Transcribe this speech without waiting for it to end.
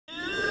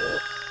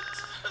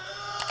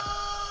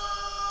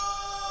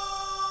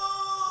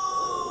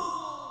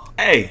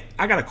Hey,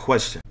 I got a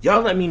question.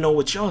 Y'all let me know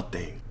what y'all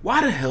think.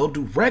 Why the hell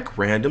do rec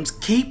randoms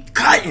keep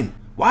cutting?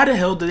 Why the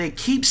hell do they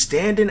keep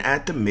standing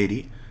at the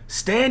MIDDY,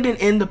 standing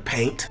in the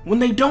paint, when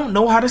they don't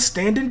know how to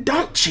stand in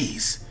dunk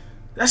cheese?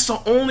 That's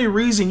the only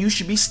reason you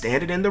should be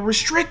standing in the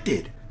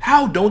restricted.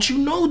 How don't you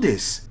know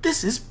this?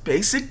 This is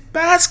basic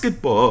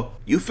basketball.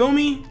 You feel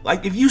me?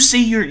 Like if you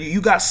see you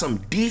got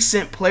some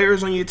decent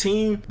players on your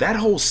team, that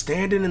whole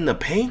standing in the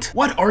paint,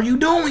 what are you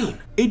doing?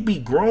 It'd be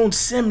grown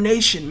Sim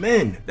Nation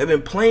men that have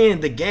been playing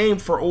the game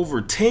for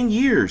over 10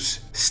 years.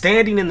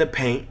 Standing in the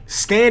paint,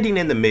 standing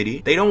in the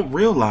MIDDY, they don't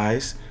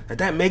realize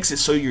that makes it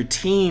so your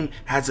team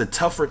has a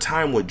tougher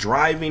time with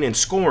driving and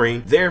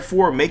scoring,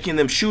 therefore making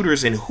them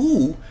shooters, and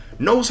who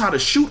knows how to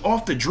shoot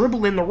off the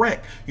dribble in the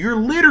rec. You're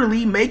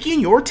literally making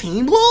your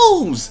team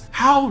lose.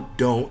 How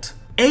don't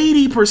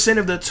 80%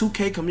 of the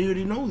 2K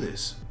community know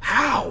this?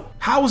 How?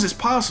 How is this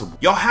possible?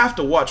 Y'all have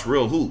to watch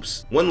real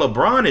hoops. When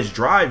LeBron is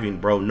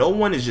driving, bro, no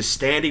one is just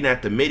standing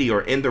at the MIDDY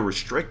or in the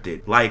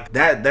restricted. Like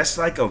that's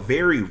like a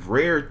very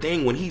rare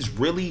thing when he's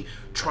really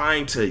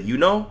trying to, you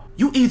know?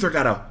 You either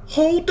gotta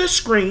hold the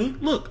screen.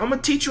 Look, I'm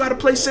gonna teach you how to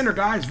play center,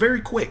 guys,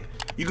 very quick.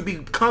 You can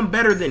become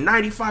better than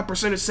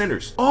 95% of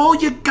centers. All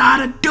you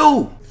gotta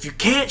do, if you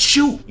can't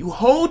shoot, you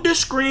hold the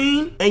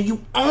screen and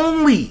you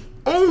only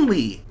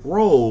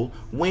roll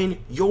when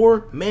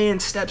your man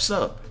steps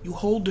up. You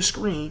hold the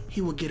screen,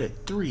 he will get a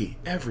 3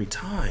 every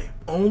time.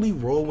 Only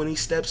roll when he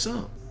steps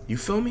up. You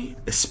feel me?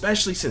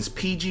 Especially since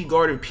PG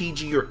guarding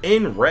PG, you're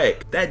in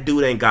rec. That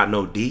dude ain't got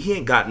no D. He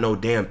ain't got no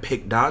damn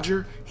pick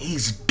dodger.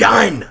 He's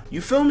done. You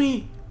feel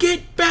me?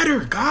 Get better,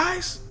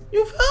 guys.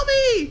 You feel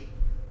me?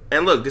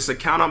 And look, this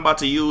account I'm about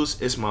to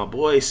use is my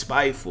boy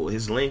Spiteful.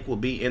 His link will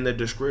be in the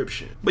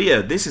description. But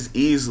yeah, this is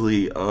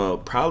easily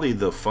probably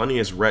the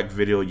funniest rec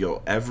video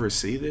you'll ever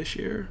see this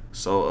year.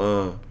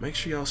 So make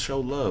sure y'all show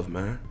love,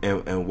 man.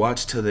 And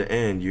watch to the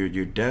end.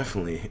 You're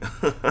definitely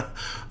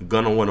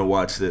gonna want to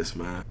watch this,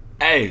 man.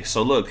 Hey,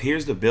 so look,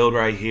 here's the build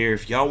right here.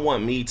 If y'all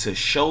want me to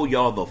show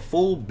y'all the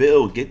full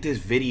build, get this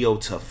video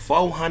to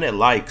 400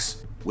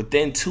 likes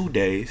within 2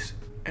 days,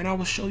 and I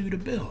will show you the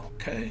build,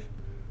 okay?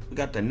 We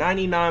got the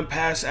 99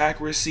 pass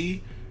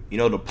accuracy, you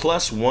know, the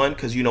 +1,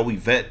 because, you know, we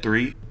vet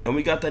 3. And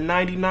we got the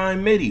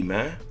 99 MIDDY,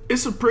 man.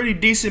 It's a pretty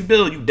decent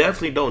build. You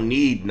definitely don't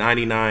need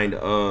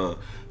 99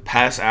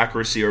 pass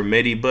accuracy or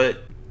MIDDY,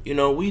 but, you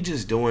know, we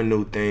just doing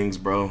new things,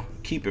 bro.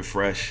 Keep it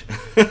fresh.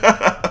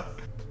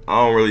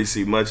 I don't really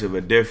see much of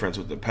a difference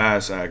with the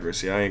pass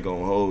accuracy. I ain't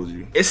gonna hold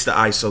you. It's the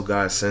ISO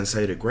God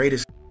Sensei, the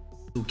greatest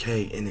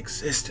 2K in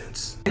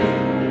existence.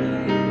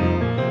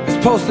 It's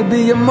supposed to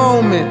be a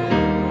moment.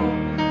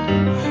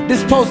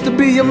 This supposed to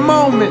be a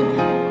moment.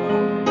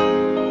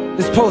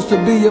 It's supposed to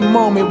be a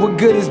moment. What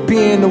good is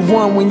being the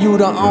one when you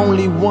the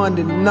only one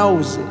that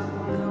knows it?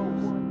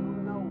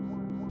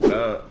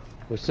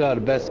 What's up?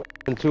 The best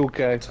in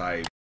 2K.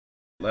 Type.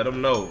 Let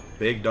them know.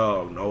 Big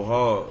dog, no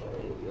hog.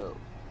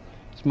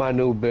 It's my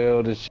new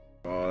build and shit.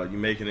 You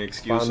making an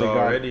excuse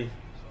already?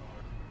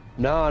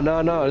 No.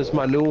 This is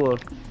my new one.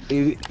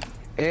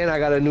 And I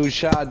got a new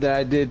shot that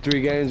I did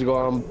 3 games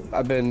ago.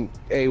 I've been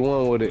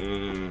A1 with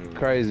it.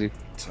 Crazy.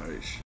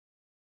 Tight.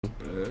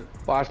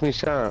 Watch me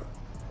shine.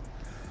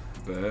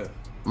 Bet.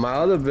 My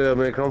other build,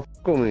 man, come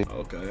fuck with me.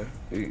 Okay.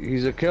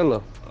 He's a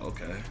killer.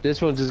 Okay.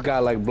 This one just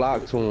got like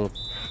blocked to him.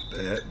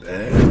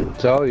 Bet.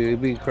 Told you,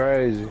 it'd be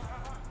crazy.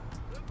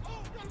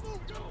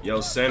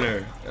 Yo,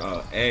 center,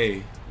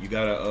 A, you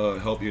gotta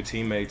help your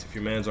teammates. If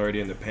your man's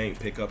already in the paint,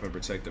 pick up and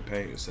protect the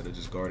paint instead of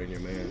just guarding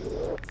your man.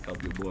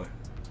 Help your boy.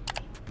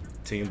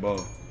 Team ball.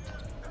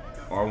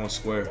 R1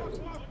 square.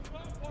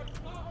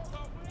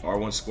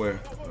 R1 square.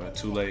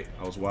 Too late.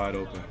 I was wide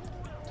open.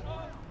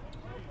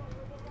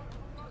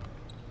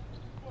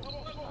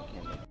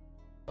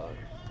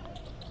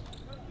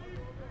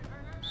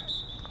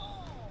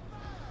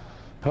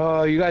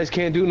 Oh, you guys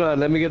can't do nothing.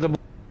 Let me get the.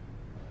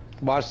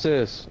 Watch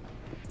this.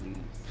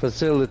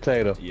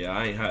 Facilitator. Yeah,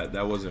 I ain't had.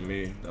 That wasn't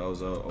me. That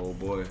was old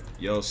boy.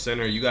 Yo,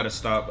 center, you gotta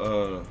stop.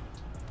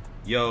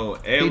 Yo,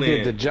 alien. He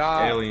did the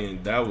job.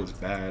 Alien, that was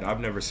bad. I've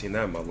never seen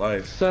that in my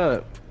life.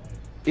 Son,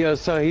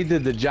 he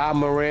did the job.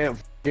 Morant,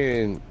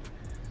 fucking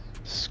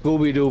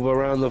Scooby Doo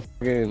around the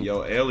fucking.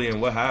 Yo, alien,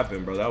 what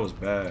happened, bro? That was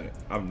bad.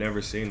 I've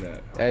never seen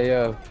that. Hey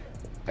yo,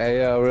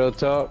 real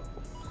talk.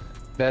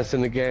 Best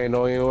in the game.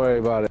 Don't even worry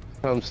about it.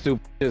 Some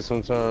stupid shit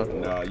sometimes.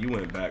 Nah, you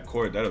went back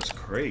court. That was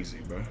crazy,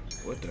 bro.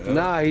 What the hell?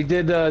 Nah, he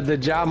did the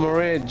Ja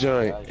Morant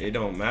joint. It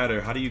don't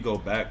matter. How do you go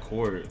back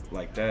court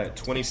like that?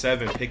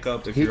 27, pick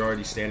up if you're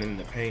already standing in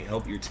the paint.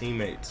 Help your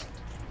teammates.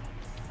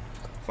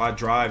 If I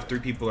drive, 3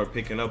 people are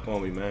picking up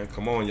on me, man.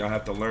 Come on, y'all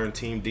have to learn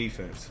team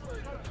defense.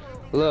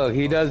 Look,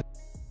 he does.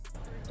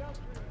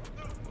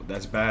 Well,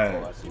 that's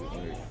bad. Like,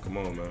 come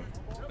on, man.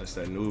 That's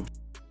that noob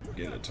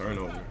getting a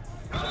turnover.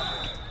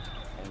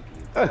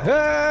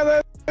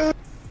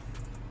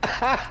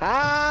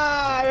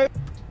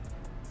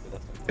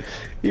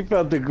 He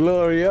felt the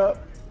glory up.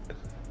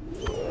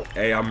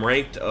 Hey, I'm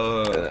ranked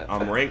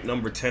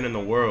number 10 in the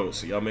world,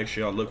 so y'all make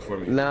sure y'all look for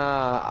me.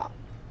 Nah,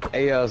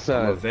 Hey, yo,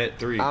 son. I'm a vet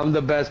 3. I'm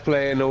the best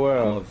player in the I'm a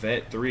world.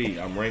 vet 3.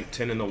 I'm ranked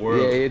 10 in the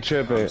world. Yeah, you're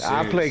tripping.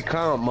 I play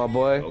comp, my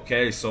boy.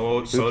 Okay, so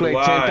We play do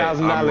I.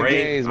 $10,000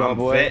 games, my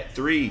boy. I'm vet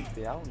 3.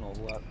 Yeah, I don't know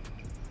what.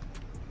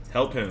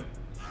 Help him.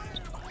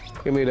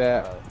 Give me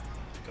that.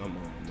 Come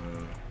on,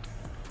 man.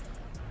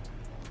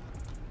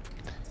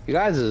 You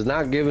guys is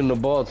not giving the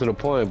ball to the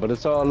point, but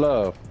it's all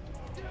love.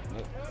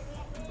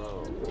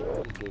 Bro,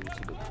 I just gave it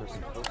to the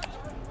person closest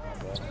to me,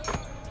 my bad.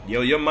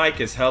 Yo, your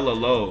mic is hella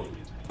low.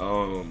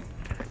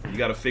 You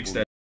gotta fix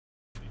that.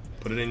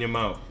 Put it in your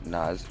mouth.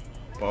 Nah, it's...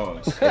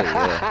 Pause.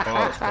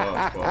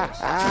 yeah.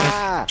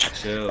 Pause.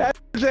 Chill.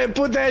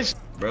 Put that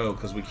Bro,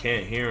 because we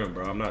can't hear him,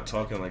 bro. I'm not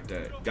talking like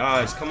that.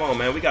 Guys, come on,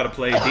 man. We got to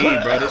play D,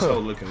 bro. This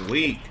whole looking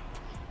weak.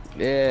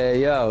 Yeah,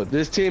 yo.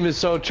 This team is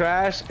so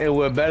trash, and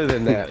we're better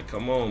than that. Like,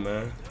 come on,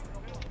 man.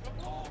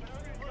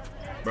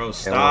 Bro,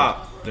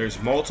 stop.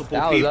 There's multiple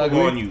people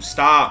ugly. on you.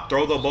 Stop.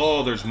 Throw the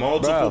ball. There's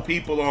multiple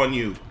people on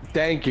you.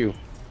 Thank you.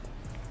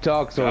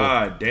 Talk to him.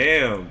 God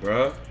damn,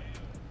 bro.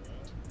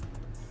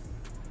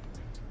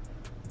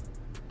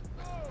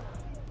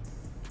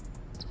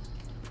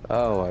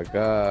 Oh, my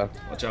God.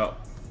 Watch out.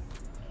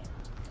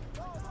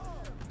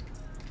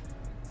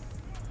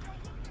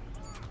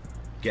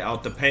 Get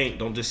out the paint.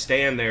 Don't just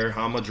stand there.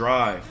 I'ma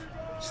drive.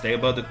 Stay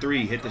above the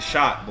 3. Hit the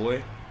shot,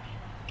 boy.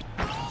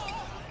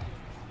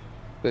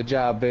 Good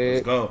job, big.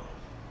 Let's go.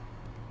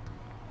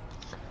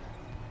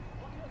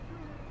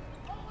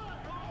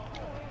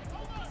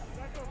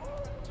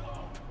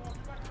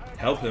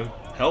 Help him.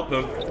 Help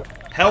him.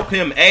 Help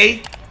him,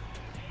 A.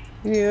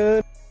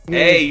 Yeah.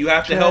 Hey, you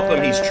have to help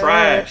him. He's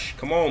trash.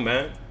 Come on,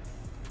 man.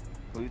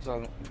 Who you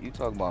talking? You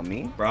talking about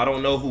me? Bro, I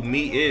don't know who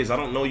me is. I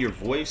don't know your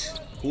voice.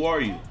 Who are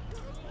you?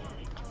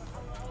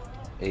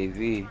 AV.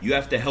 You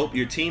have to help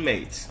your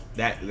teammates.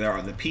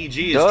 The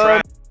PG is Duh,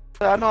 trash.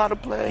 I know how to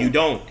play. You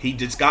don't. He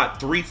just got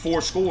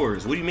 3-4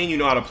 scores. What do you mean you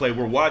know how to play?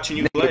 We're watching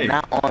you play.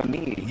 Not on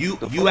me. You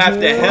have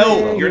to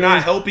help. You're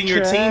not helping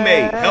your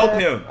teammate. Help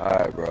him. All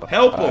right, bro.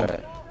 Help him.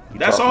 Right.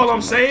 That's all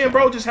I'm saying,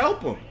 bro. Just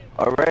help him.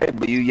 All right,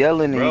 but you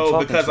yelling and you Bro,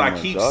 talking because too I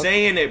much, keep dog.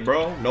 saying it,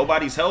 bro.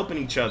 Nobody's helping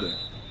each other.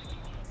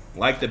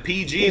 Like the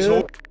PG's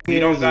whole he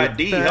don't got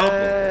D, help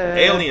him.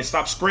 Alien,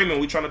 stop screaming.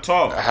 We trying to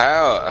talk.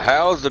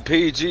 How's the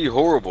PG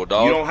horrible,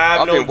 dog? You don't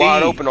have no I've been wide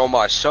D. open on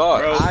my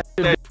shot.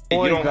 Bro,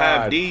 you don't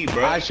have D,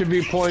 bro. I should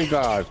be point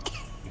guard.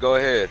 Go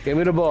ahead. Give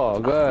me the ball.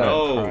 Go ahead.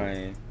 No.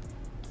 Crying.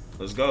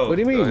 Let's go. What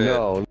do you mean, ahead.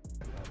 no?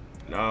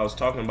 No, I was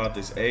talking about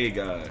this A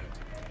guy.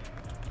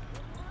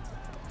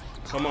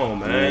 Come on,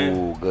 man.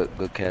 Ooh,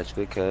 good catch,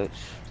 good catch.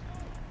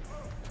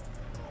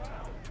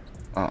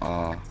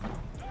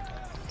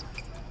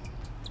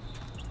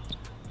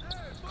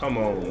 Come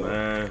on,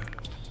 man.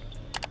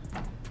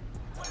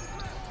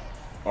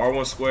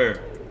 R1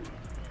 square.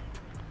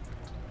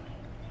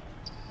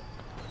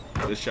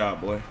 Good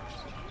shot, boy.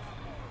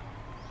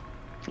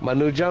 My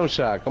new jump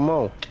shot. Come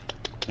on.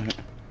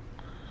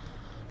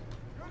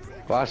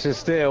 Watch it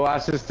still.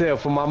 Watch it still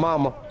for my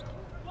mama.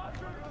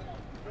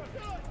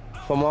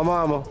 For my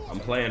mama. I'm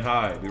playing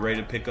high. We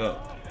ready to pick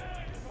up.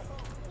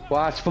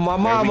 Watch for my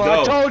There we mama.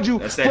 go. I told you.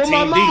 That's that for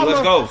my team D. mama.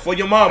 Let's go. For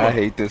your mama. I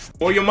hate this.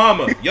 For your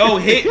mama. Yo,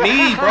 hit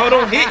me, bro.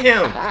 Don't hit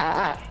him.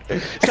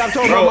 Stop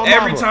talking Bro, about my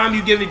every mama. time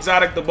you give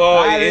Exotic the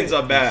ball, it ends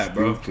up bad,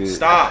 bro. Stupid.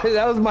 Stop.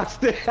 That was my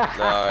stick. Nah,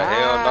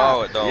 hell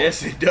no, it don't.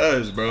 Yes, it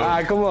does, bro. All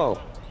right, come on.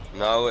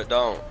 No, it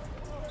don't.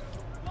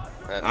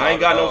 I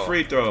ain't got no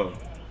free throw.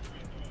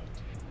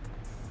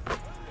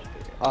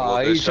 Oh,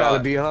 good he's trying to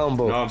shot. be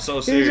humble. No, I'm so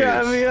He's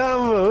trying to serious. be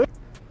humble.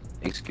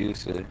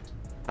 Excuses.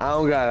 I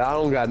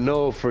don't got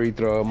no free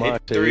throw in my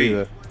Hit shit 3.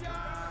 either.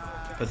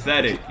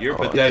 Pathetic. You're Yeah,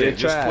 pathetic. you're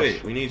Just trash.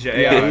 quit. We need your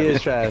Yeah, AI. he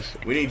is trash.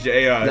 We need your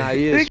AI. Nah,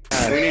 he is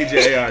trash. We need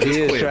your AI. He Just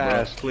is quit,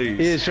 trash. bro. Please.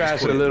 He is Just trash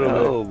quit, a little bro.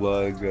 bit. Oh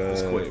my god.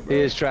 Just quit, bro.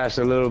 He is trash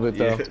a little bit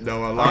though. Yeah,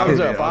 no, a lot Arms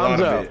of up, it. A lot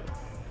arms of up. it.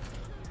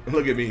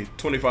 Look at me.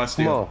 25 Come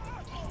steal.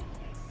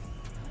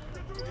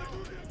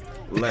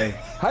 on. Lay.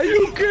 How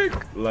you kick?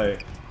 Lay.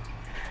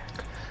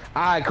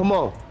 All right, come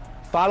on.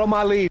 Follow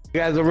my lead. You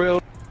guys are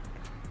real.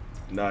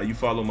 Nah, you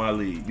follow my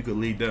lead. You can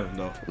lead them,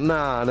 though.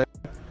 Nah, nigga.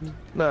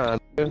 Nah.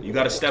 Nigga. You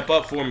got to step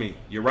up for me.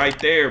 You're right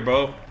there,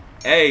 bro.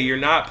 Hey, you're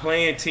not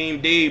playing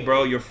Team D,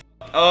 bro. You're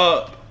f***ed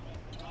up.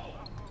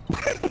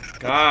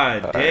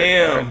 God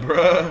damn,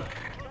 bro.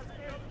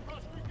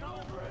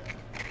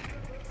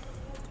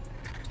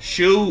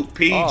 Shoot,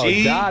 PG.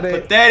 Oh, got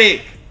it.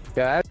 Pathetic.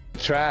 Yeah, that's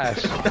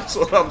trash. That's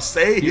what I'm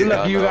saying. You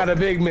lucky you got a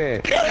big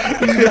man.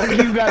 You lucky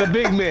you got a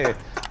big man.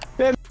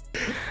 That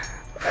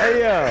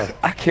hey yo.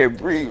 I can't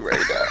breathe right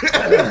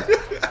now.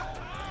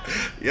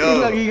 You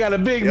lucky Yo, you got a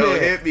big yo, man.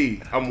 hit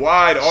me. I'm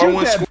wide.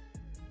 R1 that- square.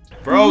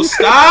 Bro, Yo,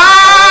 stop!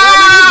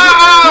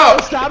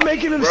 stop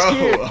making him Bro,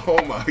 scared.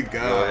 oh my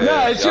god.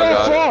 No, it's Y'all your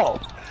got it.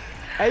 fault.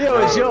 Hey yo,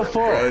 it's your Bro,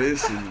 fault.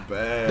 this is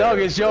bad. Dog,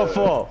 it's your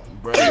fault.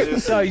 Bro,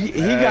 this So is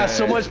he got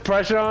so bad. much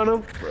pressure on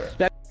him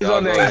that he's Y'all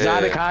on the go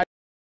exotic ahead. high.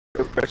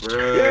 Bro,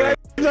 Yeah,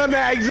 he's on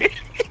that exotic.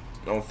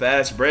 on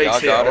fast breaks, Y'all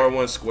hit got it.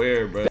 R1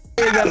 square, bro.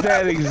 He got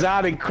that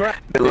exotic crap.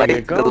 The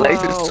Nigga, lace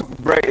come is on. too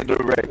bright in the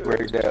wreck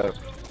right now.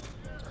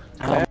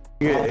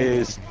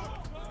 is.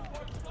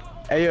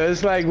 Hey yo,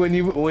 it's like when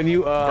you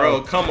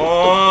Bro, come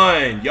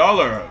on. Y'all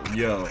are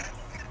yo.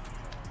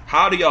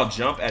 How do y'all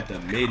jump at the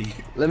MIDDY?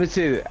 Let me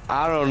see.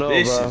 I don't know,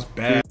 This bro. is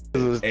bad.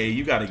 Hey,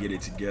 you gotta get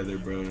it together,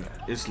 bro.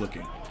 It's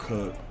looking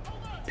cooked.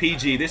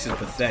 PG, this is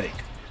pathetic.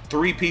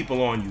 3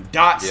 people on you.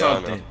 Dot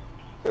something.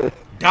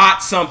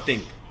 Dot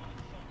something.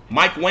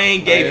 Mike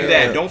Wayne gave you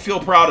that. Don't feel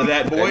proud of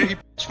that, boy.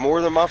 It's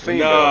more than my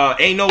female. Nah,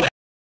 ain't no.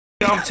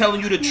 I'm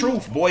telling you the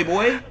truth, boy.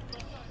 The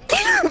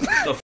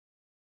f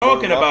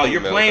talking about?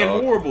 You're playing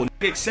horrible.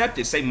 Accept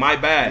it. Say my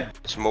bad.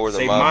 It's more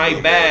than Say my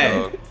my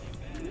bad.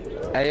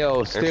 Hey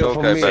yo, It's steal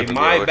from okay, me. Say baby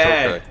my girl, it's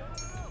bad. okay.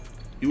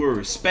 You will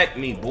respect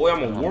me, boy.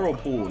 I'm a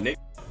whirlpool, nigga.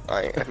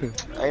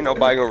 Ain't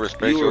nobody gonna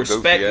respect You will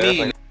respect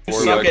me. You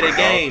suck at the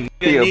game.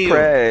 Ain't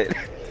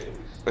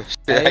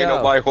Hey, yo.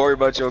 nobody worry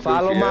about your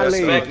Follow goofy my ass.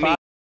 lead. Respect me.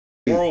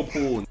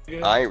 Whirlpool,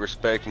 nigga. I ain't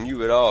respecting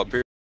you at all.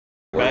 Period.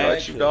 Worry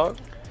about you, dog.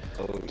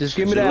 Just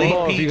give me that Delete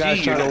ball if you guys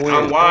PG. trying to win.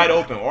 I'm wide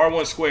open.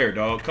 R1 square,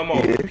 dog. Come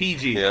on,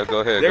 PG. Yeah, go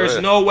ahead. There's go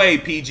ahead. no way,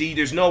 PG.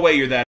 There's no way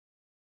you're that.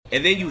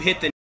 And then you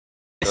hit the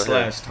ahead.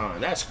 last time.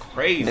 That's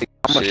crazy.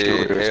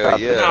 Shit, hell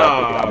yeah.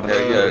 Nah, Hell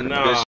bro. yeah.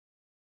 Nah.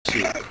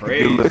 Shit,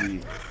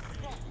 crazy.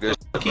 Good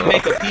What shit, he bro.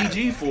 make a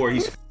PG for?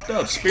 He's f***ed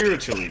up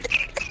spiritually.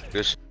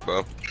 Good shit,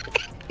 bro.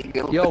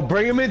 Yo,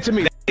 bring him into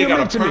me. He Bring him got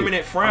a into me.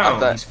 permanent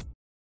frown. I He's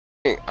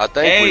I think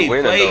hey, we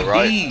winning play though,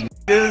 right? D,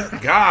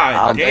 nigga. God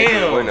I think we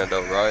damn. winning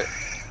though, right?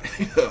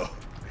 Yo,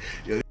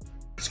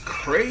 it's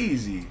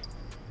crazy.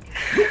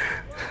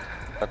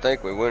 I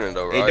think we winning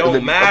though, It right?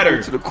 don't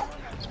matter.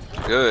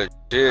 Good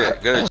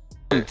shit. Good.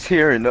 I'm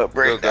tearing up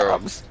right Good girl.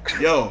 now.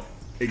 Yo,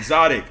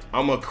 Exotic,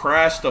 I'ma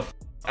crash the f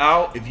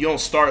out if you don't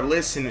start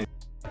listening.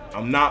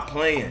 I'm not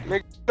playing.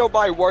 Nigga,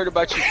 nobody worried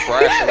about you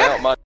crashing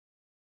out. What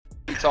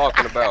you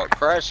talking about?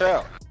 Crash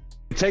out.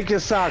 Take your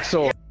socks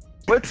off.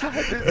 What time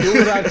is Do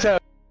it? what I tell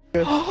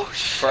you. Oh,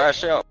 shit.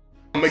 Crash out.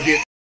 I'ma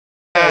get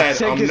mad.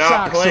 Take I'm your not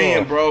socks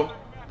playing, off. bro.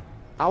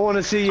 I want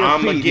to see your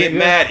I'ma feet, get nigga.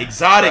 mad.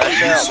 Exotic,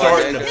 Crash you out, my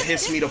starting to nigga.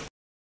 piss me the f.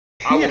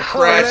 I will Yo,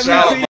 crash let me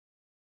out. see.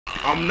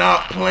 I'm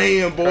not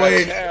playing,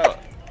 Crash boy. out.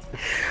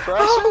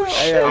 Crash out.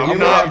 Hey, yo, I'm give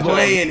me not that ball.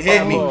 playing.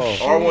 Hit me. Oh.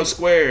 R1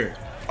 square.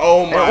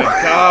 Oh my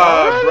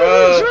god,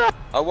 bro.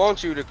 I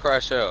want you to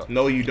crash out.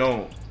 No, you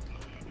don't.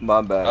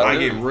 My bad. I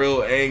do. get real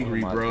Oh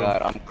angry, my bro.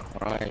 God, I'm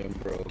crying,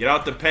 bro. Get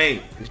out the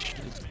paint.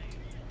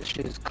 This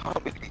shit is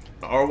comedy.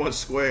 R1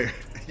 square.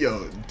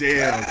 Yo,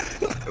 damn.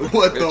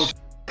 What the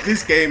f?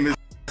 This game is.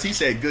 He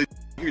said good.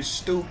 You're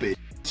stupid.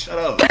 Shut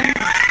up.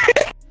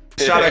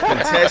 Shot a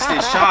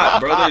contested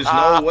shot, bro. There's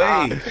no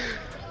way.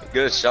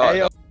 Good shot. Hey,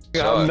 yo,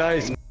 dog. I'm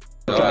nice. I'm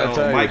No, trying to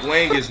tell you. Mike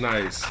Wang is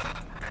nice.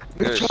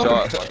 Good shot,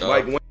 my dog.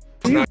 Mike Wang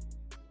is nice.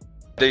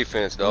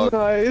 Defense, dog.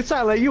 No, it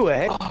sounds like you a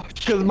heck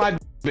because my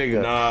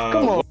bigger. Nah.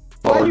 Come on.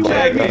 Why you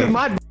Jack, mad because man.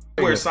 my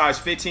I wear bigger? size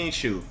 15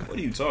 shoe. What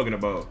are you talking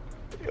about?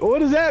 What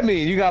does that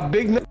mean? You got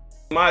big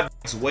My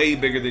dick's way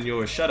bigger than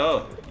yours. Shut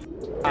up.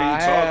 What are you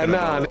talking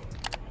about?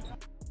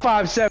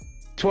 5'7",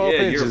 12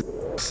 Yeah, inches.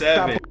 you're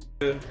 7.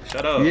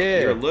 Shut up. Yeah.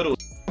 You're a little.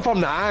 I'm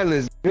from the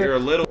islands. You're a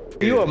little.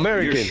 You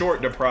American. You're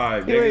short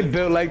deprived, You ain't nigga.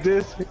 built like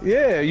this.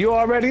 Yeah, you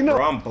already know.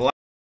 Bro, I'm black.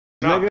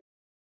 Nigga.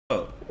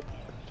 Up.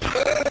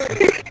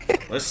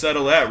 Let's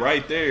settle that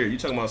right there. You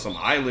talking about some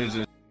islands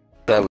and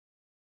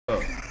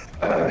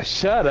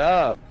Shut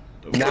up.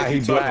 the Nah, fuck he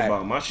you talking black.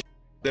 about? My shit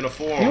in a You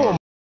forearm.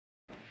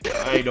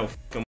 I ain't no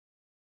fucking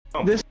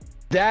This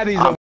daddy's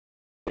a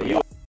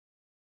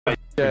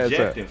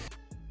projecting.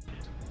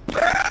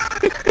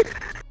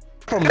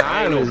 from the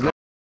I ain't islands. no.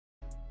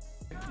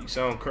 You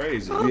sound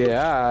crazy.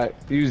 Yeah, alright.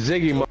 You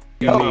Ziggy mo-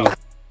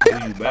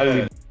 You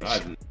bad.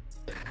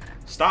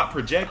 Stop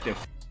projecting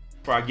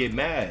before I get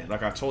mad.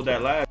 Like I told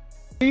that last.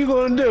 What you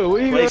gonna do?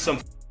 What you Play gonna some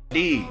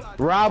D.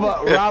 rob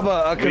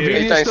a He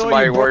convenience thinks store?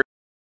 somebody You worried.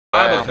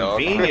 I have a Bad, dog.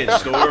 convenience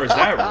store. Is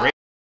that right?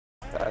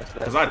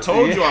 Because I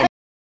told you I'm.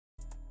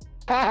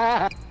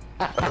 broke-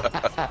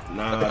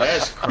 Nah,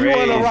 that's You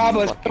crazy. wanna rob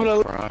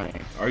a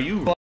Crying. Are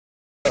you?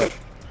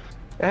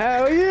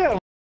 Hell yeah.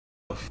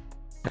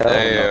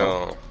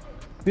 Damn.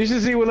 You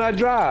should see when I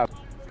drive.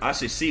 I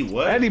should see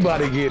what?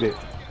 Anybody get it.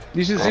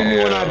 You should see me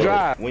when I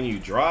drive. When you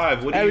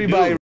drive, what do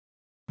Everybody. you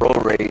Bro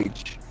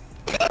rage.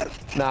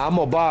 Nah, I'm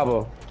a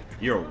barber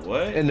do? You're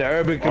what? in the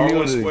urban R1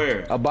 community.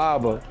 Square. A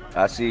barber.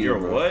 I see you, You're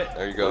bro. what?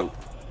 There you go.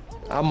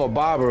 I'm a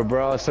barber,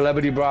 bro. A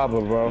celebrity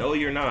barber, bro. No,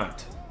 you're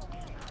not.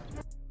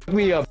 Look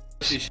me up.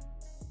 What's your, sh-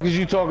 What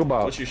you talk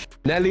about? what's your sh-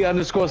 Nelly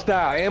 _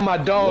 style. And my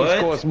dogs what?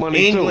 cost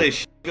money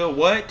English. Nigga,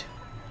 what? too.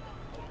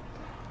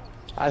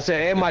 I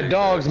said, and my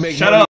dogs make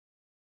Shut money. up.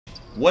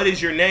 What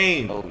is your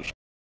name? Oh, shit.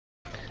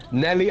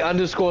 Nelly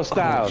 _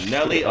 styles.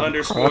 Nelly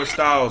 _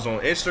 Styles on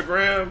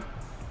Instagram.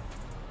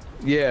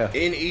 Yeah.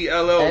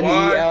 NELLY.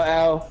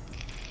 NELLI.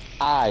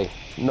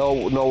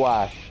 No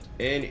Y.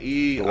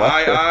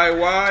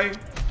 NEIIY.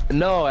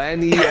 No,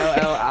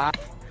 NELLI.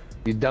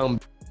 You dumb.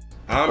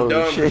 I'm Oh,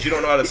 dumb shit. because you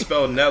don't know how to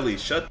spell Nelly.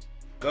 Shut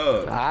the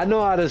fuck up. I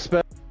know how to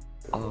spell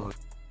Oh,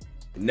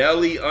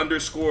 Nelly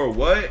 _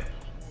 what?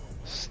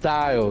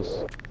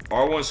 styles.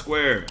 R1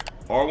 square.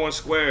 R1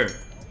 square.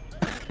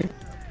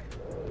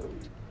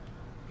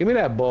 Give me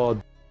that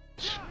ball.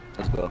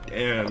 Let's go.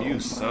 Damn,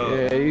 you suck.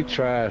 Yeah, you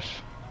trash.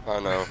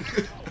 I know.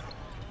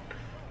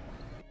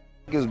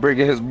 He's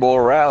bringing his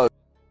morale.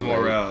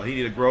 Morale. He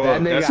need to grow That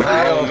up. nigga That's a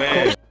high grown off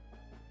man.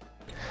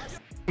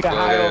 He got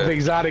high Yeah. off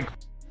exotic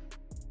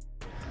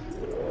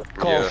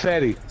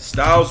confetti.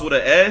 Styles with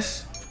an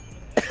S.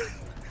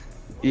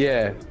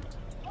 Yeah.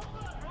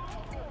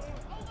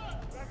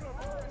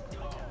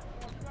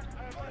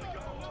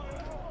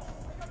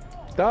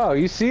 Dog,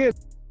 you see it?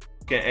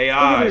 Fucking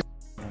AI. this.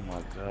 Oh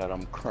my god,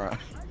 I'm crying.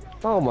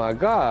 Oh my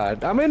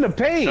god. I'm in the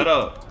paint. Shut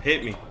up.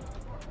 Hit me.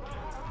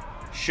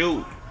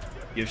 Shoot.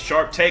 Give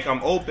sharp take.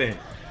 I'm open.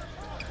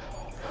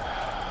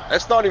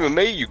 That's not even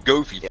me, you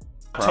goofy.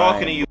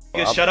 Talking to you.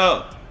 Nigga, shut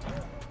up.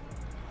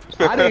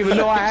 I didn't even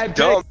know I had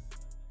Dumb,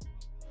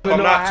 take.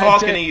 I'm not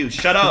talking to you.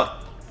 Shut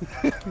up.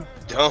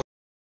 dumb,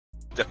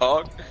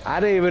 dog. I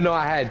didn't even know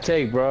I had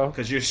take, bro.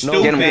 Cause you're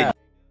No stupid. cap.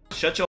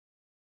 Shut your.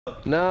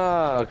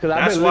 Nah, cause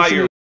I've That's been why listening.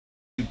 you're.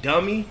 You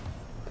dummy.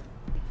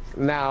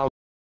 Now.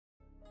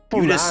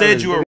 You just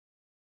said you were.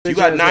 You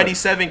got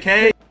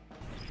 97K.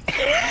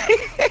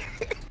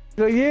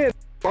 Yeah.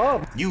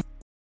 Up. I'm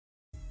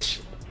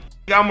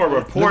gonna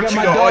report Look at you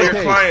my to all dog your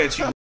page.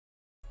 clients.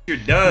 You're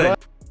done.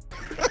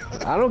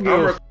 I don't give I'm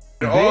a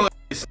recording all of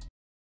this.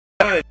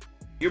 Done.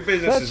 Your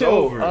business Shut is your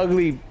over.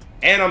 ugly.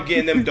 And I'm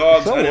getting them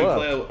dogs So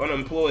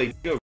unemployed.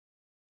 You're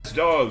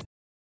dogs.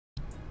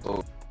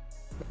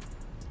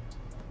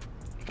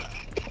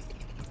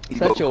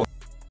 Shut your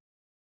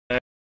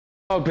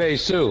dog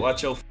page too.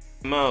 Watch your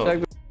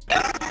mouth.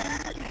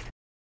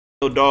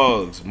 Little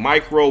dogs.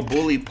 Micro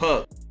bully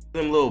pup.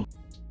 Them little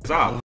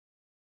out.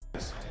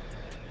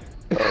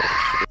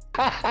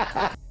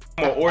 I'm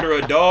gonna order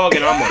a dog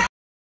and I'm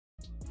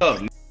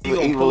gonna. You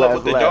gonna pull up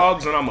with the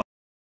dogs and I'm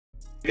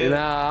a.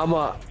 Nah, I'm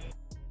a.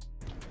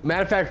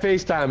 Matter of fact,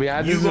 FaceTime me.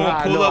 You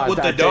gonna pull up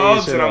with the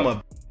dogs and I'm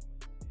a.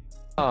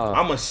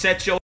 I'm gonna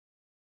set your.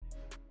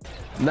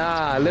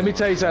 Nah, let me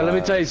tell you something. Let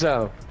me tell you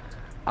something.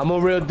 I'm a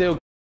real deal.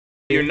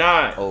 You're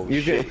not. Oh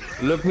You shit.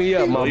 can look me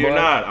up, my No, boy. you're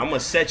not. I'm gonna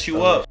set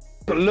you up.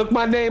 Look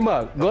my name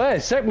up. Go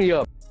ahead, set me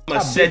up. I'm gonna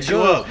Got set big you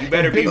guns up. You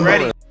better and be big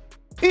ready.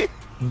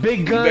 Big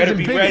You guns better and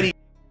be big. ready.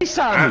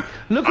 FaceTime me.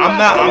 Look what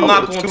I'm I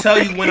not do. gonna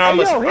tell you when I'm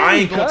a. Yo, hit I me,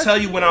 ain't gonna cuz. tell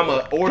you when I'm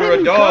a order Hit a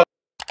me, dog.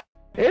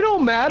 It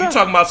don't matter. You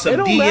talking about some It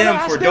don't matter. DM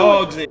I for still-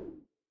 dogs and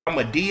I'm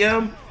a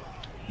DM?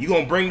 You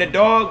gonna bring the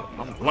dog?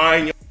 I'm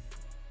lying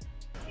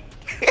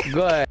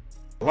Go ahead.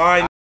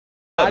 line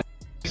up.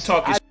 You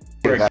talking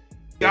shit.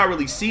 I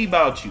really see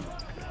about you.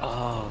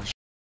 Oh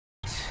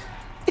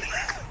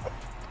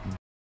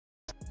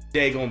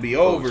Day gonna be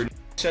over.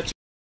 Shut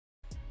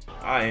your.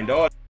 I ain't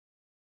dog.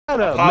 Shut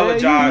up,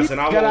 Apologize man.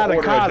 and I got won't out of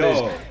order a college.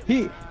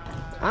 dog.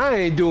 I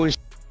ain't doing.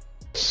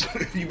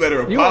 You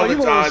better You gonna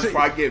apologize say-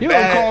 before I get You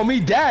gonna call mad. me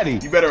daddy?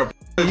 You better gonna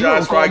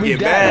apologize before I call me get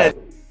daddy.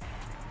 mad.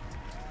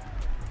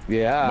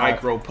 Yeah.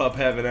 Micro pup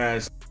having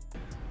ass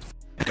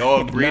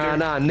dog breeder.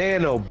 Nah,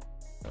 nano.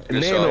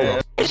 Yes, Nano. I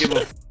am. Give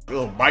a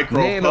little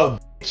micro Nano.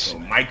 pup. A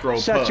micro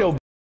Shut pup. your.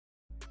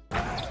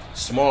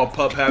 Small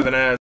pup having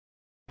ass.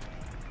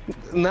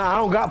 Nah, I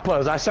don't got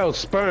pups. I sell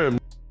sperm.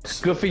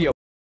 Good for your.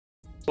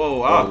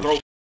 Whoa, I'll throw.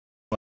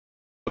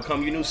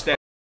 Come you new step.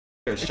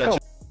 Shut Come.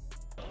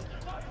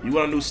 You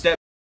want a new step?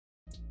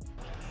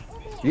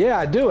 Yeah,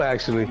 I do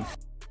actually.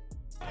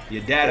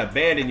 Your dad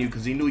abandoned you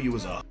because he knew you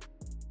was a.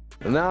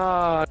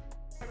 Nah.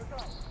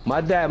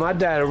 My dad,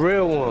 a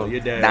real Oh, one. your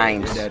dad.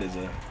 Nice. Your dad is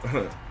a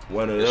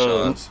one of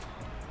those.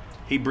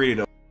 He breeded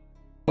a.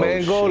 From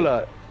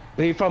Angola.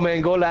 He from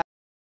Angola.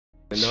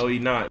 No, he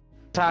not.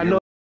 That's how I know.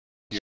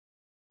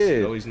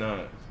 No, he's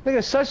not.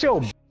 Nigga, shut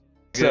your.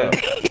 Good.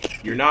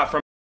 You're not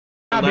from.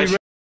 I be Unless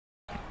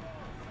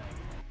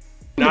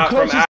you're not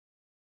from. closest-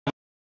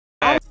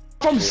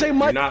 from St. You're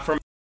Michael. not from.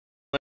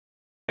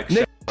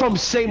 Nigga, from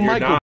St. You're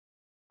Michael. not.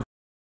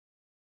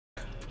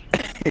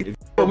 If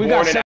you're We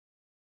got born in seven Africa,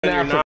 you're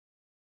Africa.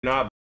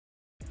 not.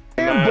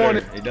 I'm Matter. born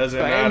It doesn't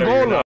in matter. You're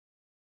Angola. not.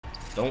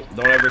 Don't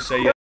ever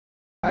say you're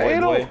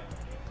boy.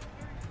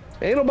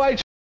 Ain't nobody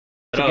Shut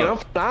chicken. up. I'm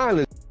from the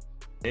island.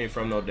 Ain't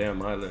from no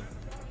damn island.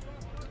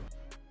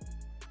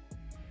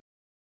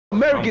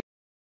 American.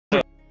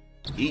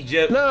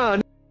 Egypt. Nah,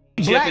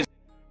 Egypt black. is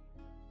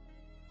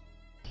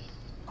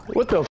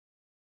What the f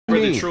for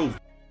the mean? truth.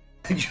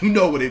 You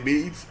know what it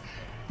means.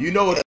 You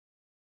know what it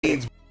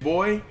means,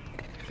 boy.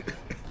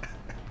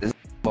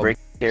 Break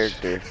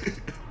character.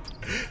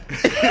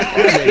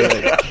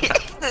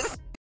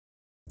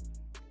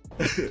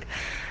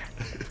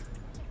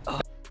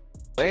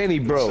 Annie,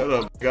 bro. Shut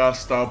up. God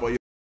stop on your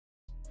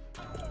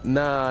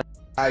Nah,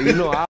 you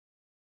know I.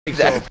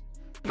 So,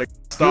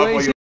 stop ain't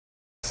on see- your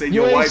say you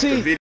your ain't wife see-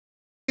 the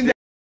video.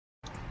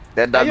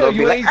 That dog Hey, yo, gonna be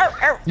you like, ain't- "Arr,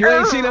 arr, you ain't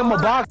arr." seen them a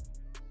box.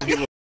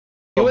 You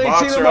You ain't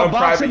seen boxer, them a unprivate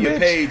boxing your bitch.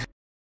 page.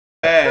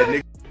 Bad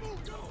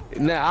nigga.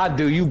 Nah, I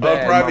do. You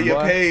bad, Unprivate my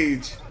your boy.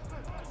 page.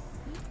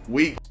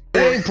 Weak. It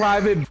ain't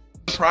private.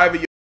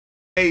 Private your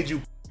page.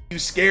 You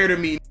scared of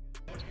me.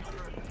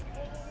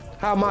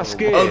 How am I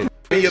scared?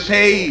 Unprivate your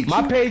page.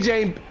 My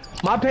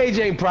page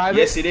ain't private.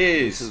 Yes, it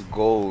This is is.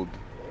 gold.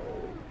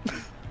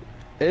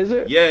 Is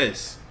it?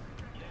 Yes.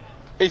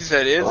 He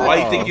said, "Is Why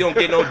it?" you think you don't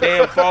get no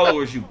damn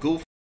followers? You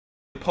goof.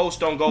 Post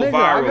don't go Nigga,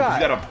 viral. I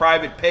You got a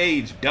private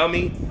page,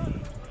 dummy.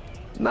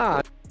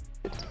 Nah.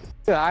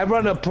 I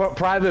run a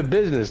private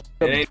business.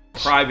 It ain't a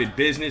private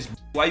business.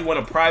 Why you want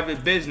a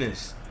private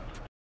business?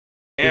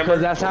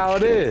 Because that's how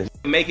it is.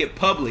 Make it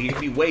public. It'd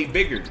be way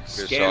bigger.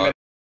 Scamming.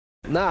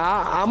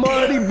 Nah, I'm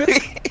already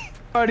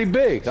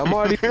big. I'm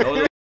already.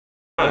 No,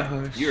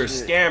 you're a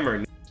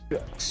scammer.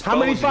 How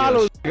many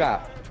followers you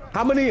got?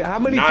 How many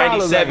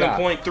followers I got?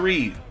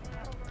 97.3.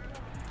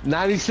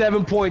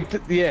 97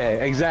 point. Yeah,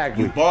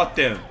 exactly. You bought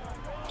them.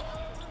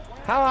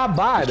 How I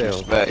buy them?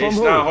 It's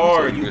not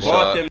hard. You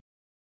bought them.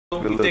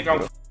 You think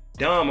I'm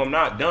dumb? I'm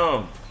not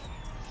dumb.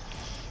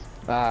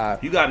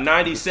 You got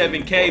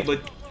 97K,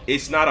 but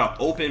it's not an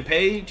open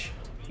page.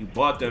 You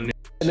bought them.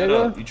 Shut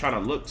up. You trying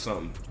to look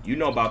something? You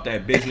know about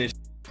that business.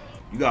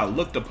 You gotta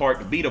look the part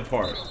to be the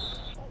part.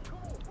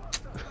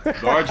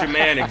 Guard your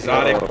man,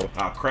 exotic.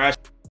 I'll crash.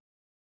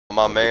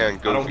 My man,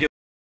 I don't give.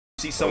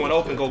 See someone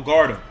open, go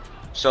guard him.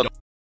 Shut up.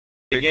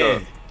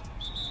 Again.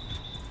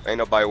 Ain't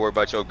nobody worried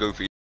about your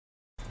goofy.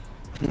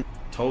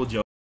 Told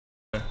you.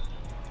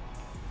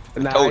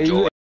 Nah, Told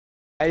you.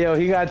 Hey yo,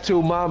 he got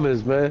 2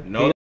 mamas, man.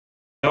 No,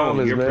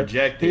 you're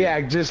projecting. He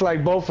act just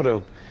like both of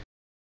them.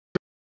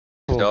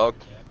 Dog.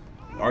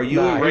 Are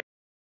you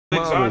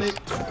exotic?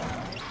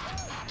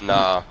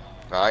 Nah,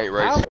 I ain't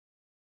racist.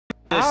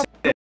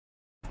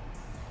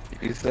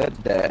 You said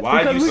that.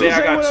 Why do you say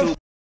I got 2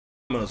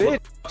 mamas? Bitch.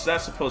 What's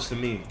that supposed to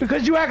mean?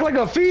 Because you act like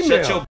a female.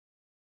 Shut your.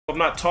 I'm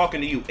not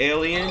talking to you,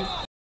 alien.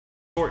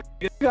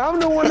 I'm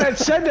the one that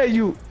said that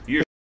you.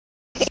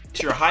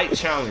 It's your height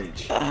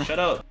challenge. Shut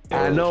up.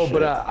 I know,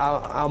 but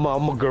I'm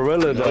a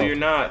gorilla though. No, you're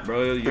not,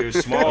 bro. You're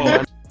small.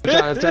 I'm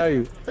trying to tell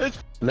you.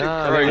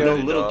 Nah, I know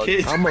nigga, little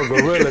kids. I'm a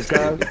gorilla,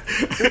 cuz.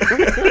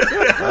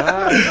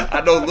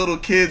 I know little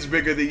kids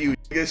bigger than you.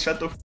 Nigga, shut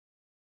the.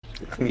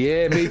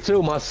 Yeah, me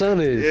too. My son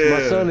is. Yeah,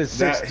 My son is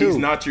 6'2". He's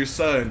not your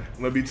son.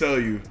 Let me tell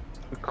you.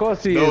 Of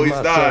course he No, is he's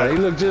my not. son. He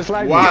look just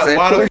like me. Why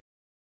the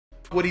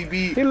would he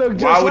be? He look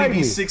just why would like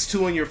he be me.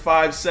 6'2" and you're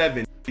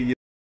 5'7"?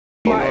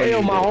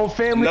 My whole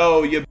family.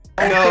 No, and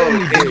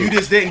you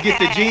just didn't get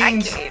the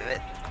genes.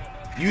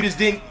 You just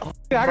didn't.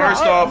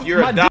 First off,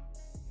 you're adopted.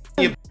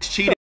 You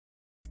cheated.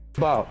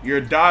 You're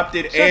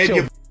adopted and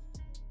you.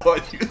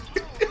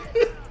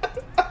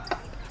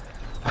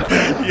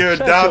 You're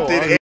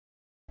adopted and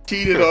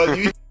cheated on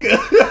you.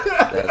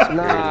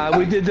 Nah,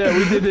 we did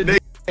that.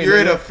 You're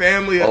in a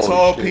family of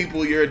tall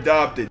people. You're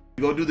adopted.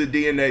 Go do the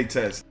DNA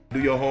test. Do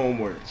your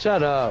homework.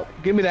 Shut up.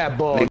 Give me that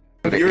ball.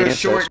 You're a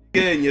short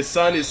kid and your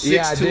son is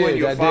 6'2" and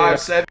you're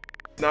 5'7".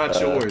 It's not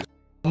yours.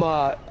 I'm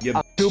You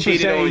 2%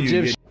 cheated on you.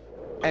 Egyptian,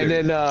 and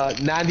then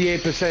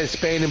 98%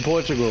 Spain and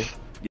Portugal.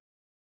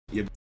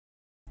 You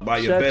by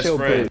your Shut best your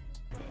friend.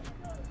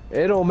 bitch.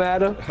 It don't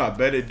matter. I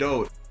bet it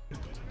don't.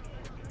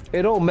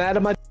 It don't matter.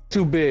 My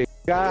too big.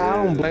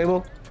 I don't blame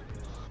him.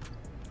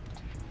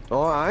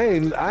 Oh, I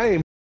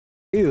ain't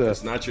either.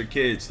 That's not your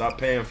kid. Stop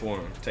paying for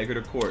him. Take her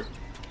to court.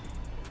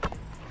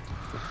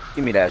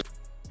 Give me that.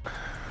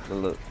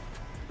 Look.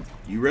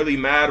 You really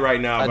mad right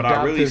now, but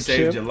I really Adopted saved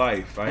chip. your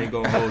life. I ain't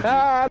gonna hold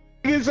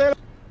you. He said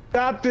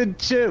adopted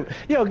chip.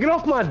 Yo, get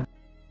off my.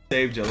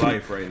 Saved your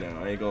life right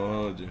now. I ain't gonna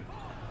hold you.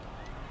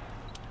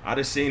 I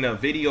just seen a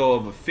video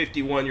of a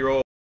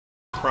 51-year-old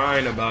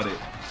crying about it.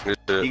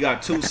 He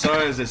got 2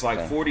 sons that's like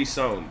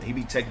 40-something. He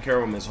be taking care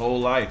of them his whole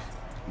life.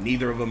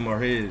 Neither of them are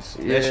his.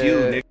 That's you,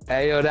 nigga.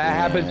 Hey, yo, that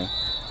happened.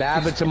 That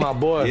happened to my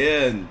boy.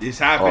 Yeah, it's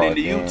happening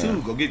to you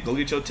too. Go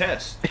get your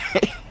test.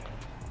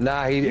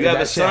 Nah, You have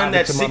a son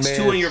that's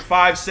 6'2" and you're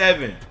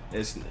 5'7".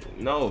 It's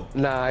no.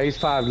 Nah, he's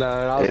 5'9".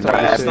 I was It's talking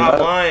bad. shit. Stop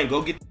lying.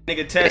 Go get the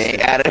nigga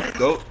tested.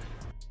 Go.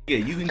 Yeah,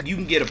 you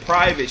can get a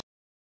private.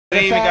 You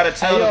ain't even gotta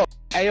tell them.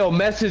 Hey yo,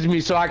 message me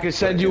so I can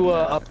send you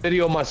a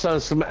video of my son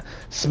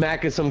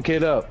smacking some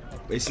kid up.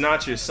 It's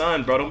not your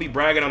son, bro. Don't be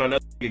bragging on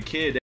another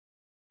kid.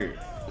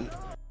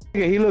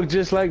 Yeah, he look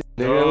just like.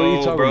 Nigga. No, what are you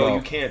talking bro, about?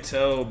 you can't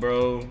tell,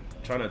 bro. I'm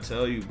trying to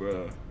tell you,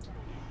 bro.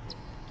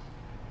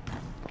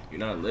 You're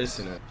not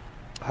listening.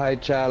 High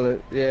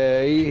challenge.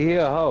 Yeah, he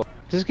a hoe.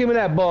 Just give me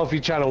that ball if you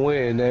trying to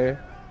win,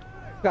 there.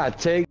 Got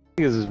take.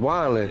 Niggas is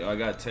wildin'. Yo, I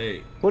got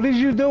tape. What is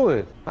you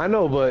doing? I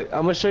know, but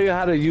I'm gonna show you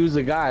how to use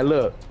the guy.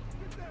 Look.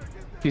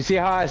 You see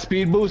how I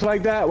speed boost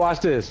like that?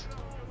 Watch this.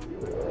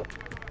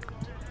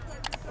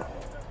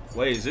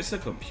 Wait, is this a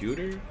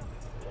computer?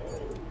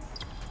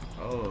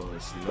 Oh,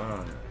 it's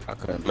not.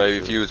 Maybe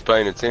if you was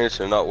paying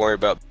attention, not worrying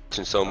about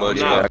bitching so much.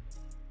 Yeah,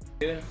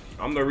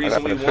 I'm the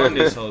reason we won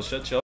this hoe.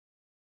 Shut your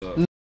up.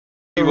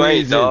 You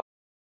ain't, dog.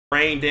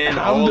 Reined in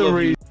all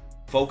of you.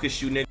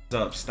 Focus you niggas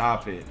up.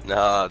 Stop it.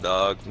 Nah,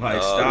 dog. Like,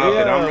 nah. stop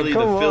it. I'm really the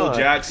come Phil on.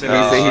 Jackson. He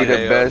said he the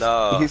hell best.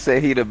 no. He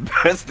said he the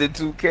best in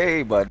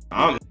 2K, but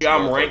I'm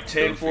ranked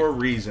 10 for a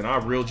reason. I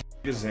real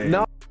niggas in.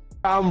 No,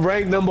 I'm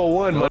ranked number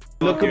 1. No,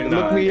 Look you're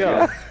not. me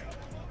up.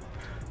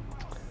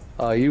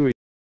 Oh, you.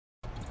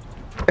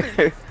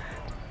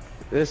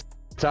 This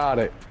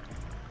retarded.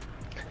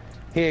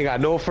 He ain't got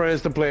no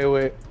friends to play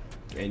with.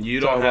 And you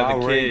don't have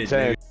a kid,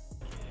 nigga.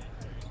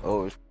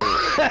 Oh, shit.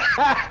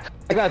 I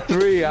got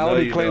 3. I No,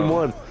 only you claimed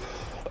don't. 1.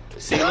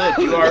 See, look,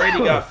 you already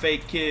got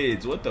fake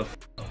kids. What the?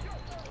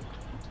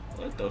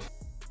 What the?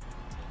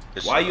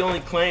 Why you only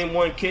claim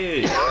 1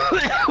 kid?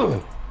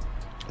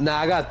 Nah,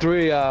 I got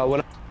 3. When I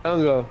was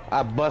younger,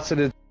 I busted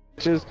his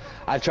bitches.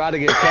 I tried to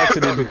get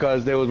custody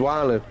because they was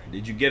wilding.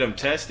 Did you get them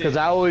tested? Cause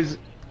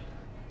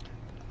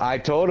I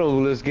told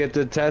them let's get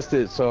them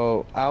tested.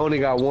 So I only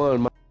got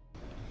 1.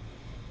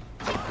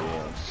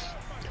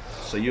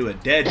 So you a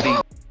deadbeat?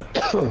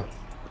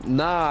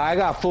 Nah, I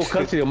got full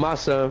custody of my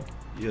son.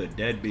 You a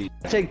deadbeat?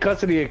 I take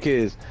custody of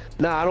kids.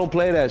 Nah, I don't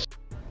play that shit.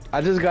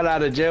 I just got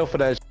out of jail for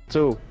that shit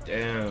too.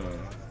 Damn.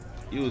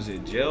 You was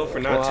in jail for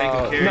not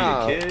taking care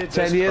of your kids?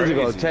 10 years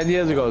ago. 10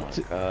 years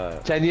ago.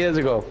 10 years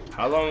ago.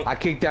 How long? I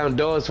kicked down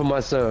doors for my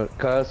son,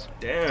 cuz.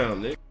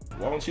 Damn, nigga.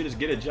 Why don't you just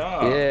get a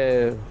job?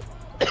 Yeah.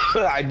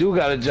 I do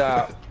got a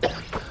job.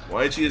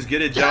 Why don't you just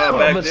get a job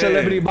back I'm a then?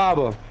 celebrity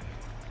barber.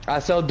 I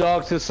sell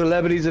dogs to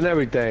celebrities and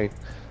everything.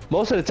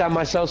 Most of the time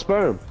I sell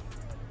sperm.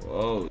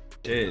 Whoa,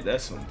 shit,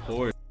 that's some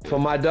poor. For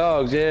my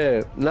dogs,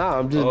 yeah. Nah,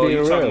 I'm just Oh, being you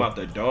real. talking about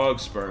the dog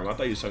sperm? I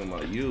thought you was talking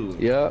about you.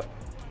 Yeah.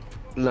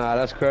 Nah,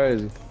 that's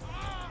crazy.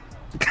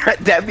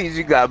 That means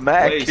you got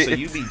mad Wait, kids. so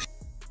you be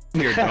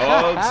your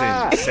dogs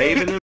and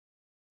saving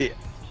them?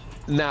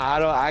 Nah, I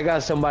don't. I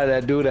got somebody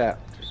that do that.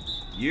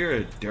 You're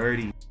a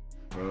dirty,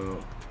 bro.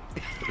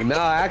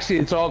 Nah, actually,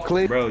 it's all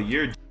clean. Bro,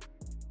 you're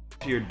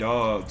your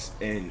dogs,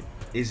 and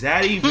is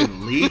that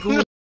even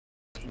legal?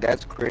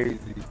 That's crazy.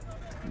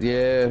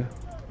 Yeah.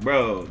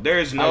 Bro,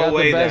 there's I no got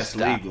way the that's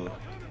best legal.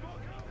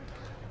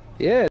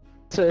 Yeah,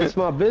 it's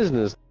my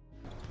business.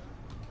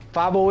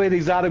 508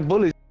 exotic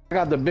bullies. I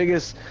got the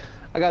biggest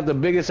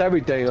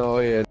everything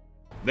over here.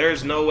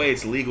 There's no way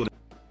it's legal to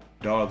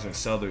dogs and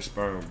sell their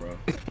sperm, bro.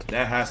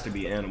 That has to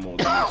be animal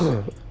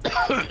abuse.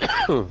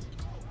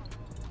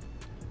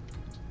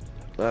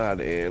 Ah,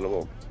 the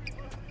animal.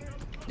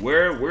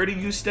 Where do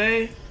you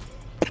stay?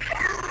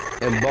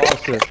 In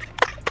Boston.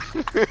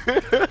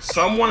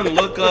 Someone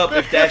look up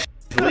if that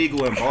is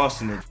legal in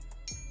Boston. And I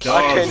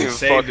dogs can't and even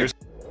save their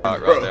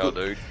fucking right now,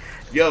 dude.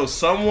 Yo,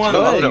 someone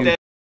No, look you- that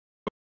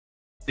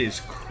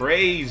is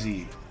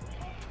crazy.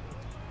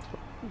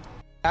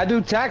 I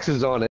do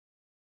taxes on it.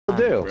 What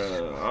the deal?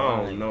 Bro, I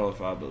don't know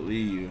if I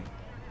believe you.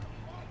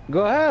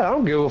 Go ahead. I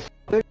don't give a f.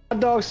 My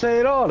dog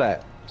saying all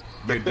that.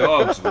 Your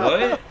dog's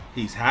what?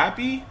 He's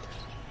happy?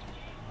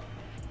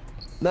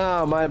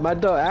 Nah, my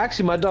dog.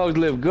 Actually, my dogs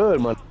live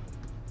good, man.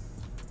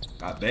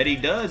 I bet he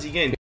does. He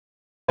getting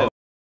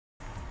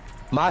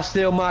My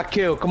steal, my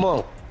kill. Come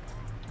on.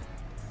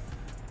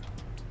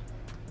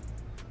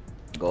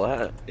 Go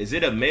ahead. Is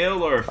it a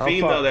male or a I'm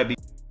female fuck- that be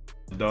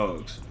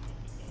dogs?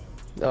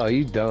 Oh,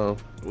 you dumb.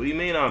 What do you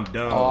mean I'm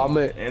dumb? Oh, I'm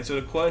a- Answer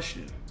the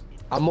question.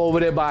 I'm over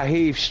there by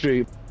Heath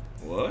Street.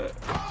 What?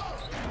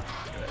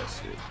 That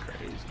shit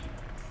crazy.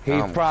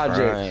 Heath I'm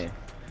Project. crying.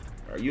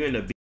 Are you in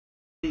the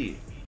B?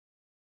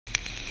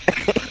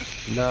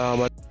 Nah,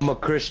 man, I'm a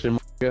Christian.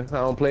 I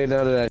don't play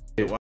none of that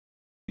shit.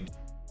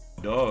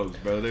 Dogs,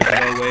 bro. There's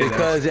no way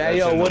Because that's hey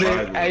yo, in the what did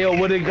Bible. hey yo,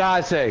 what did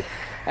God say?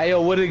 Hey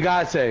yo, what did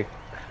God say?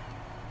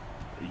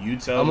 You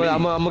tell I'm me.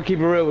 gonna keep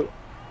it real.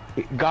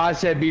 God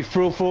said, "Be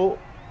fruitful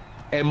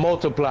and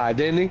multiply,"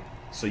 didn't he?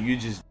 So you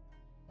just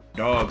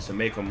dogs to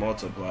make them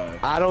multiply.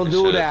 I don't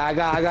do that.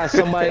 I got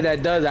somebody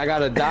that does it. I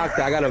got a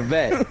doctor. I got a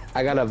vet.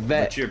 I got a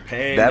vet. But you're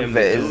paying That them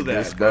vet to is do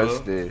that, bro.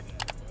 disgusting.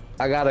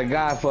 I got a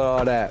guy for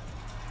all that.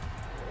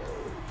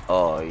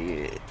 Oh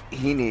yeah,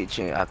 he need to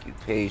change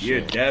occupation. You're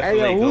Hey definitely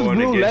yo, who's going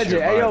Blue against Legend?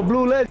 your Hey yo, Bible.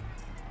 Blue Legend.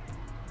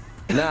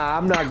 Nah,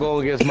 I'm not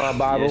going against my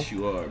Bible. Yes,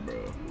 you are, bro.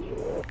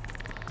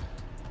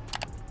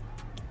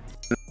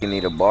 You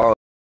need a ball.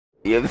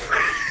 Yeah.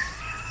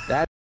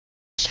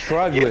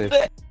 Struggling.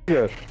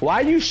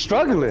 Why are you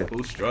struggling?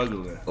 Who's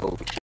struggling? Oh,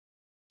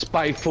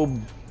 Spiteful.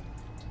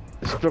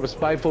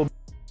 Spiteful.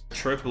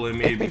 Tripling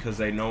me because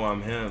they know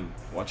I'm him.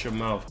 Watch your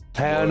mouth.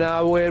 Hell boy.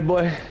 nah, weird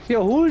boy.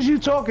 Yo, who is you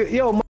talking?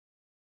 Yo,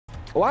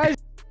 why is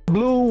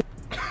Blue?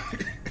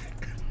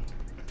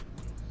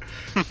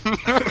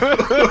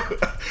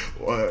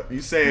 What?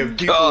 You saying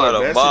people God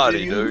are almighty,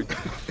 messaging you? dude.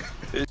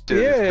 This shit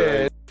is Yeah.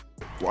 crazy.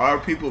 Why are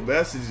people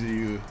messaging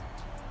you?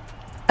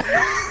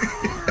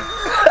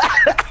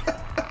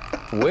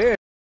 Where?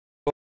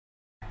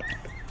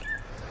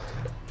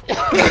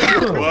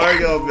 Why are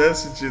y'all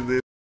messaging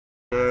this,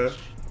 bro?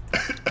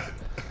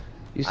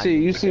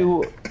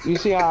 You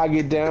see how I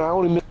get down? I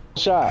only miss a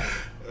shot.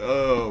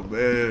 Oh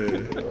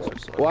man.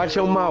 Watch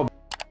your mouth.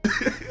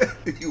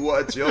 You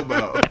watch your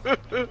mouth.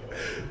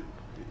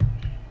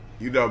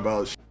 You know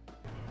about shit.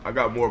 I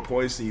got more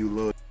points than you,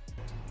 little.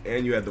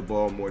 And you had the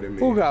ball more than me.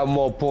 Who got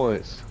more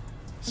points?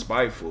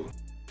 Spiteful.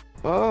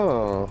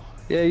 Oh,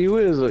 yeah, you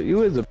is a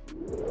Little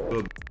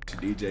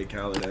DJ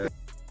Khaled ass.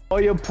 all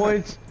your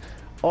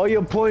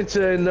points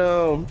are in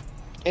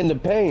the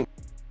paint.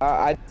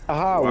 I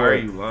hard Why are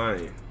work. you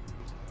lying?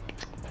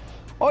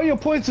 All your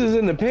points is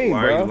in the paint,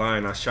 Why are you bro.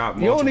 lying? I shot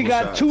multiple You only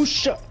got shots. 2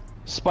 shots.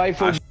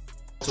 Spiteful I shot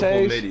multiple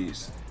saves.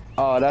 middies.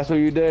 Oh, that's what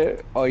you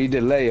did. Oh, you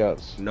did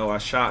layups. No, I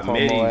shot Homo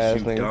middies, ass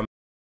you nigga. dumb.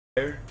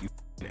 You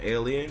f***ing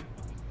alien.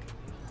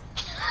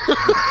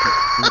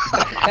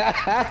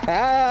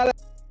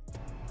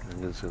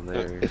 That's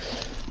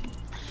hilarious.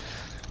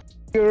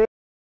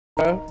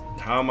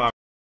 How am I?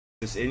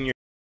 It's in your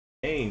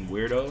name,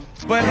 weirdo.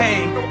 But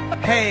hey,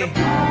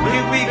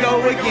 here we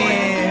go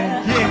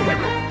again.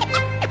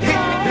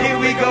 Yeah. Here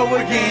we go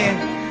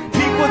again.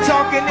 People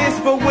talking this,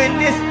 but when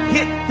this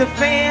hit the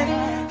fan,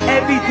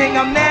 everything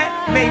I'm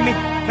that made me.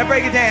 Now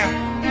break it down.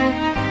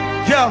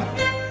 Yo,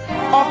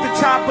 off the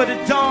top of the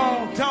dome.